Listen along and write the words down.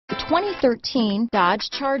2013 Dodge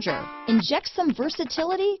Charger. Inject some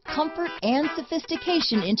versatility, comfort, and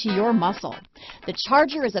sophistication into your muscle. The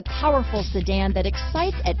Charger is a powerful sedan that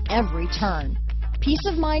excites at every turn. Peace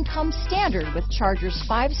of mind comes standard with Charger's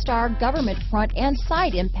 5-star government front and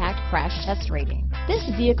side impact crash test rating. This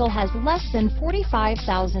vehicle has less than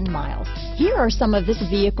 45,000 miles. Here are some of this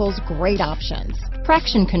vehicle's great options: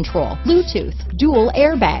 traction control, Bluetooth, dual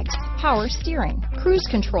airbags, power steering, cruise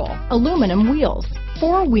control, aluminum wheels,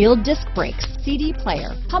 4-wheel disc brakes, CD player,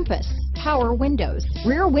 compass, power windows,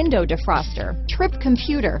 rear window defroster, trip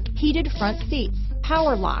computer, heated front seats,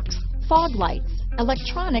 power locks, fog lights,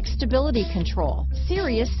 electronic stability control,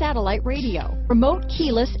 Sirius satellite radio, remote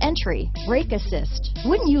keyless entry, brake assist.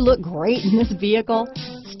 Wouldn't you look great in this vehicle?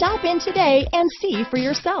 Stop in today and see for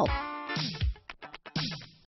yourself.